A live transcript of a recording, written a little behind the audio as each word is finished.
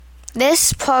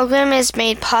This program is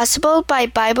made possible by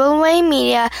Bible Way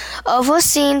Media,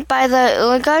 overseen by the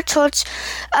Oologah Church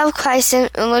of Christ in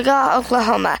Oologah,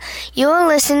 Oklahoma. You are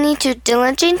listening to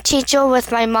Diligent Teacher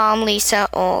with my mom, Lisa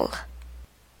Earle.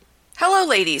 Hello,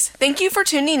 ladies. Thank you for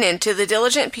tuning in to the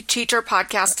Diligent Teacher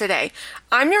podcast today.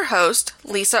 I'm your host,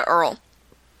 Lisa Earle.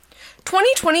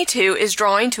 2022 is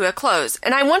drawing to a close,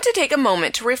 and I want to take a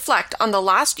moment to reflect on the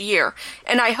last year,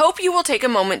 and I hope you will take a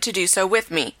moment to do so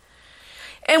with me.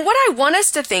 And what I want us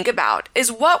to think about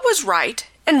is what was right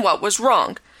and what was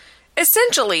wrong.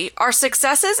 Essentially, our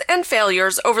successes and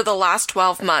failures over the last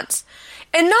 12 months.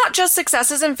 And not just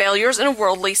successes and failures in a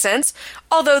worldly sense,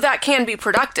 although that can be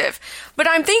productive, but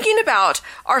I'm thinking about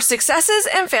our successes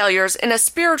and failures in a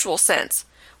spiritual sense,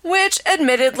 which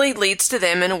admittedly leads to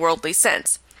them in a worldly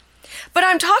sense. But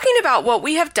I'm talking about what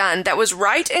we have done that was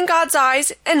right in God's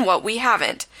eyes and what we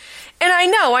haven't. And I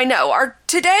know,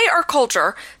 today our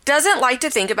culture doesn't like to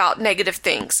think about negative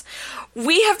things.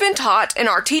 We have been taught and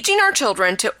are teaching our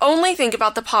children to only think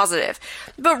about the positive,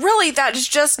 but really that is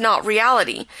just not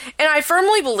reality. And I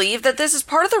firmly believe that this is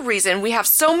part of the reason we have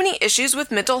so many issues with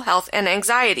mental health and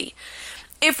anxiety.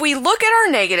 If we look at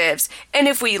our negatives and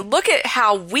if we look at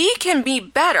how we can be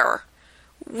better,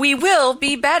 we will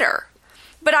be better.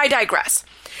 But I digress.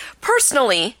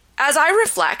 Personally, as I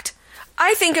reflect,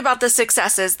 I think about the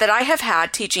successes that I have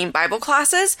had teaching Bible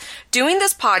classes, doing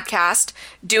this podcast,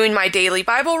 doing my daily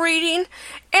Bible reading,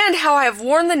 and how I have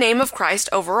worn the name of Christ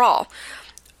overall.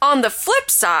 On the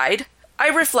flip side, I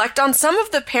reflect on some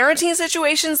of the parenting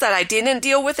situations that I didn't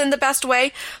deal with in the best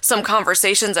way, some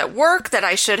conversations at work that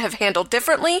I should have handled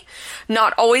differently,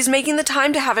 not always making the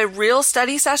time to have a real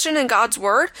study session in God's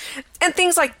Word, and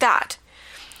things like that.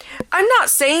 I'm not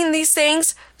saying these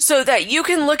things so that you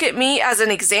can look at me as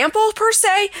an example per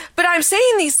se, but I'm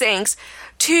saying these things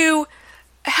to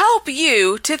help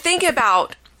you to think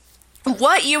about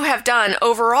what you have done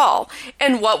overall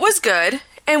and what was good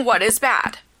and what is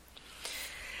bad.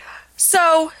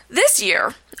 So this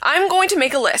year, I'm going to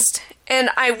make a list, and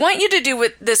I want you to do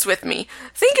this with me.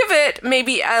 Think of it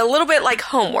maybe a little bit like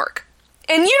homework.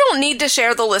 And you don't need to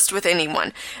share the list with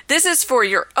anyone. This is for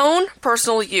your own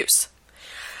personal use.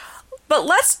 But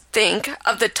let's think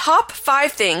of the top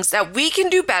 5 things that we can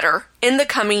do better in the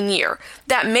coming year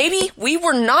that maybe we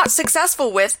were not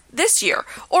successful with this year,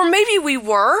 or maybe we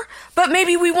were, but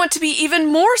maybe we want to be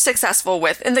even more successful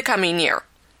with in the coming year.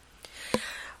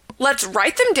 Let's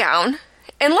write them down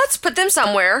and let's put them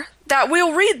somewhere that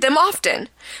we'll read them often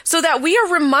so that we are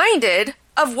reminded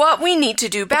of what we need to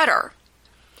do better.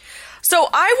 So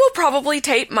I will probably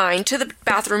tape mine to the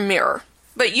bathroom mirror.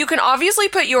 But you can obviously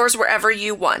put yours wherever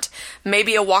you want,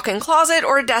 maybe a walk-in closet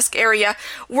or a desk area,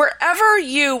 wherever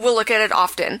you will look at it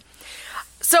often.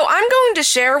 So I'm going to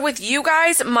share with you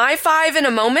guys my 5 in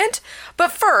a moment,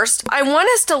 but first I want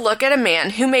us to look at a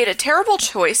man who made a terrible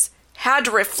choice, had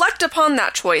to reflect upon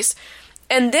that choice,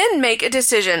 and then make a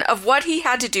decision of what he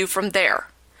had to do from there.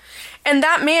 And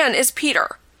that man is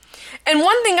Peter. And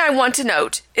one thing I want to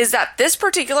note is that this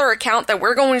particular account that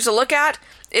we're going to look at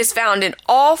is found in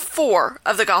all 4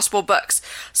 of the gospel books.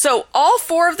 So all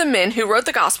 4 of the men who wrote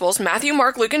the gospels, Matthew,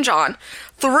 Mark, Luke, and John,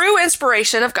 through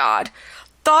inspiration of God,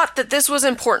 thought that this was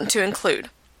important to include.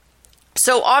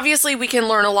 So obviously we can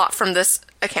learn a lot from this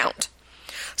account.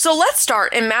 So let's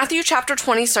start in Matthew chapter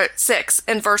 26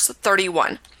 and verse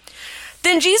 31.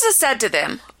 Then Jesus said to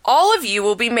them, "All of you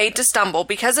will be made to stumble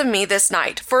because of me this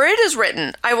night. For it is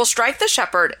written, I will strike the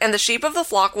shepherd, and the sheep of the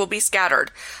flock will be scattered.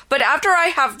 But after I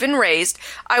have been raised,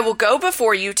 I will go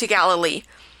before you to Galilee."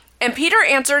 And Peter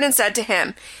answered and said to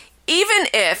him, "Even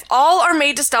if all are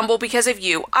made to stumble because of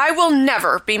you, I will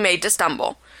never be made to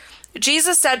stumble."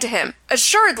 Jesus said to him,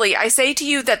 "Assuredly, I say to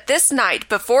you that this night,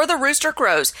 before the rooster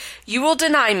crows, you will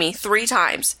deny me 3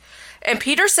 times. And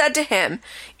Peter said to him,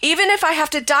 "Even if I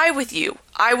have to die with you,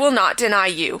 I will not deny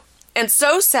you." And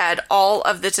so said all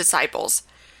of the disciples.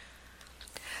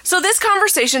 So this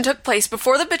conversation took place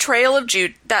before the betrayal of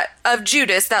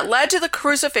Judas that led to the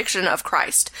crucifixion of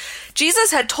Christ. Jesus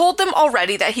had told them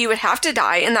already that he would have to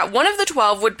die and that one of the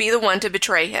 12 would be the one to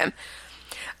betray him.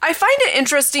 I find it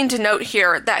interesting to note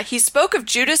here that he spoke of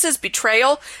Judas's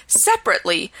betrayal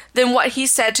separately than what he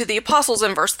said to the apostles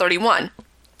in verse 31.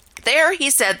 There he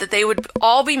said that they would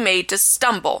all be made to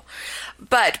stumble.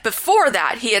 But before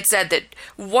that, he had said that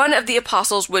one of the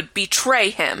apostles would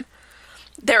betray him.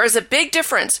 There is a big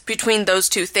difference between those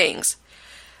 2 things.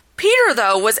 Peter,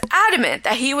 though, was adamant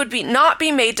that he would not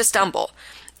be made to stumble.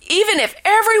 Even if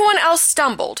everyone else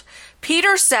stumbled,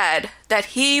 Peter said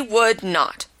that he would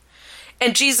not.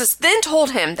 And Jesus then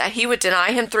told him that he would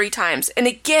deny him 3 times. And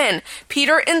again,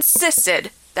 Peter insisted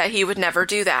that he would never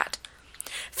do that.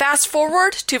 Fast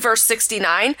forward to verse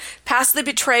 69, past the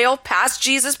betrayal, past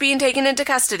Jesus being taken into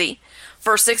custody.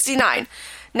 Verse 69,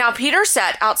 now Peter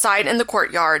sat outside in the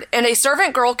courtyard, and a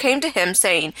servant girl came to him,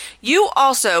 saying, you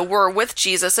also were with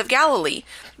Jesus of Galilee.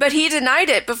 But he denied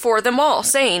it before them all,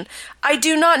 saying, I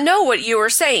do not know what you are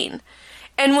saying.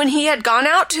 And when he had gone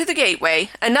out to the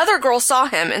gateway, another girl saw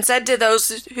him and said to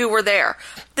those who were there,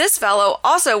 this fellow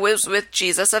also was with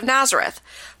Jesus of Nazareth.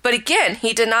 But again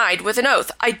he denied with an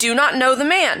oath, I do not know the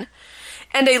man.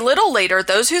 And a little later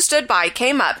those who stood by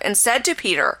came up and said to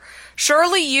Peter,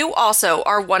 surely you also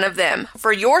are one of them,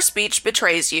 for your speech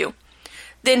betrays you.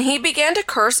 Then he began to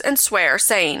curse and swear,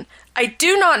 saying, I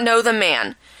do not know the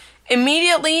man.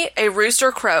 Immediately a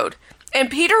rooster crowed, and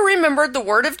Peter remembered the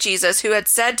word of Jesus, who had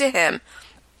said to him,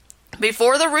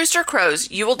 before the rooster crows,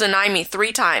 you will deny me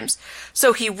 3 times.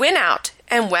 So he went out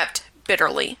and wept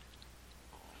bitterly.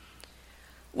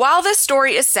 While this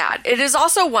story is sad, it is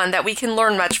also one that we can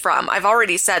learn much from. I've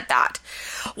already said that.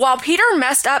 While Peter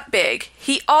messed up big,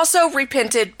 he also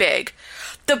repented big.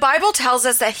 The Bible tells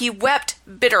us that he wept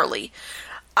bitterly.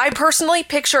 I personally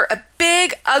picture a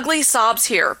big, ugly sobs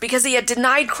here because he had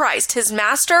denied Christ, his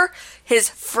master, his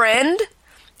friend,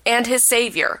 and his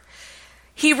Savior.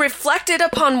 He reflected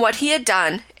upon what he had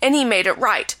done, and he made it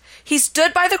right. He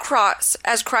stood by the cross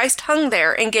as Christ hung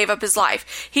there and gave up his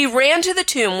life. He ran to the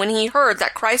tomb when he heard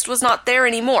that Christ was not there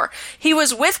anymore. He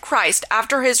was with Christ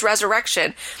after his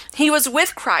resurrection. He was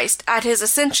with Christ at his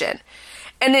ascension.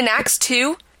 And in Acts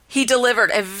 2, he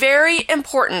delivered a very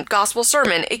important gospel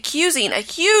sermon accusing a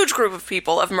huge group of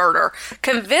people of murder,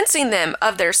 convincing them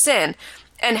of their sin,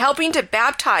 and helping to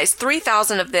baptize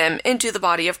 3,000 of them into the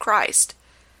body of Christ.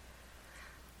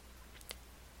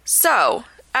 So,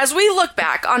 as we look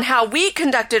back on how we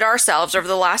conducted ourselves over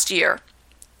the last year,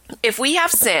 if we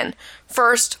have sin,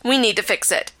 first we need to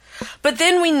fix it. But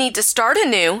then we need to start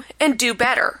anew and do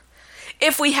better.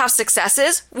 If we have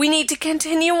successes, we need to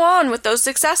continue on with those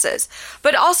successes,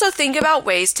 but also think about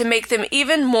ways to make them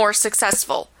even more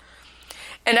successful.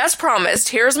 And as promised,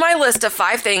 here's my list of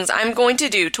 5 things I'm going to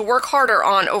do to work harder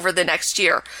on over the next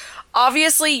year.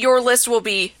 Obviously, your list will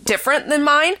be different than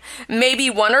mine. Maybe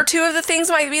 1 or 2 of the things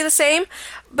might be the same,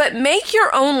 but make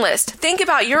your own list. Think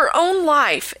about your own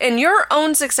life and your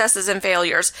own successes and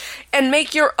failures, and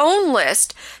make your own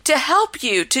list to help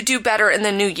you to do better in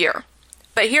the new year.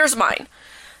 But here's mine.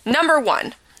 Number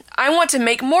 1, I want to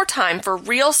make more time for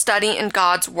real study in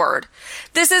God's Word.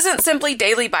 This isn't simply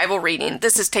daily Bible reading.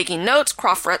 This is taking notes,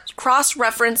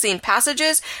 cross-referencing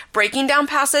passages, breaking down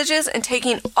passages, and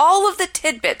taking all of the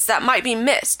tidbits that might be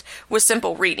missed with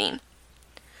simple reading.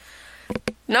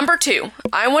 Number 2,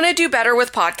 I want to do better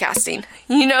with podcasting.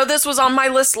 You know, this was on my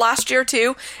list last year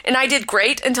too, and I did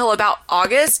great until about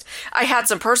August. I had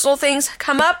some personal things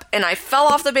come up, and I fell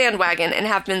off the bandwagon and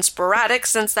have been sporadic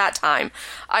since that time.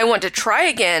 I want to try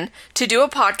again to do a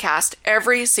podcast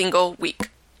every single week.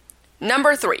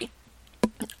 Number 3,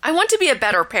 I want to be a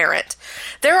better parent.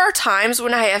 There are times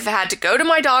when I have had to go to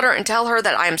my daughter and tell her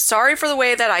that I am sorry for the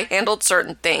way that I handled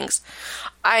certain things.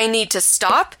 I need to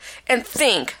stop and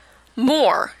think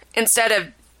more instead of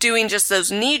doing just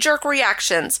those knee-jerk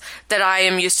reactions that I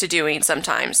am used to doing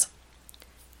sometimes.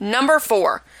 Number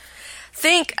 4,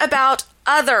 think about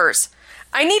others.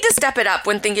 I need to step it up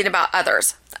when thinking about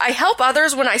others. I help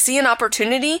others when I see an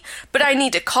opportunity, but I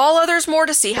need to call others more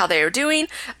to see how they are doing.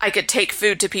 I could take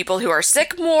food to people who are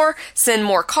sick more, send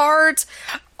more cards.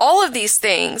 All of these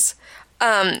things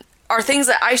are things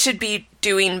that I should be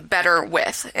doing better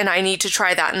with, and I need to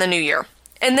try that in the new year.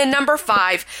 And then number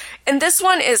 5, and this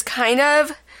one is kind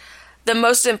of the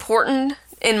most important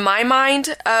in my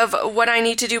mind of what I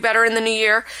need to do better in the new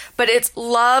year, but it's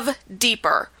love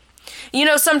deeper. You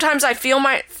know, sometimes I feel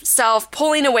myself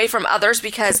pulling away from others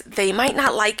because they might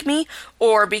not like me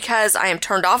or because I am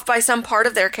turned off by some part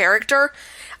of their character.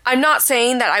 I'm not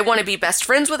saying that I want to be best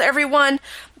friends with everyone,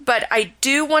 but I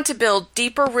do want to build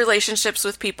deeper relationships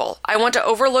with people. I want to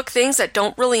overlook things that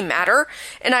don't really matter,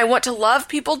 and I want to love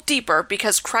people deeper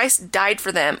because Christ died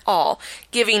for them all,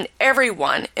 giving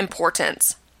everyone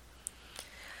importance.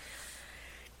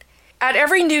 At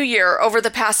every new year over the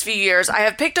past few years, I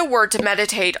have picked a word to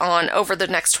meditate on over the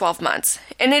next 12 months.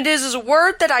 And it is a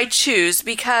word that I choose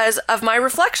because of my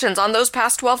reflections on those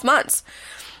past 12 months.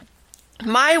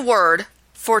 My word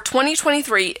for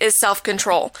 2023 is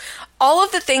self-control. All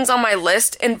of the things on my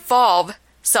list involve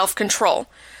self-control.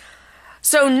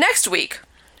 So next week,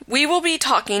 we will be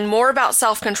talking more about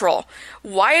self-control,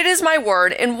 why it is my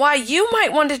word, and why you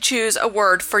might want to choose a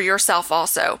word for yourself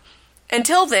also.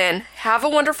 Until then, have a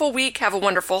wonderful week, have a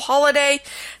wonderful holiday.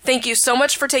 Thank you so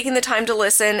much for taking the time to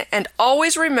listen, and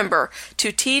always remember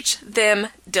to teach them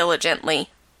diligently.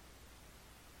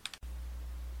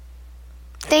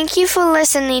 Thank you for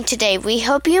listening today. We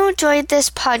hope you enjoyed this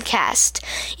podcast.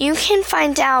 You can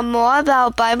find out more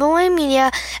about Bible Way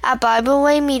Media at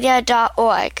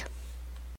BibleWayMedia.org.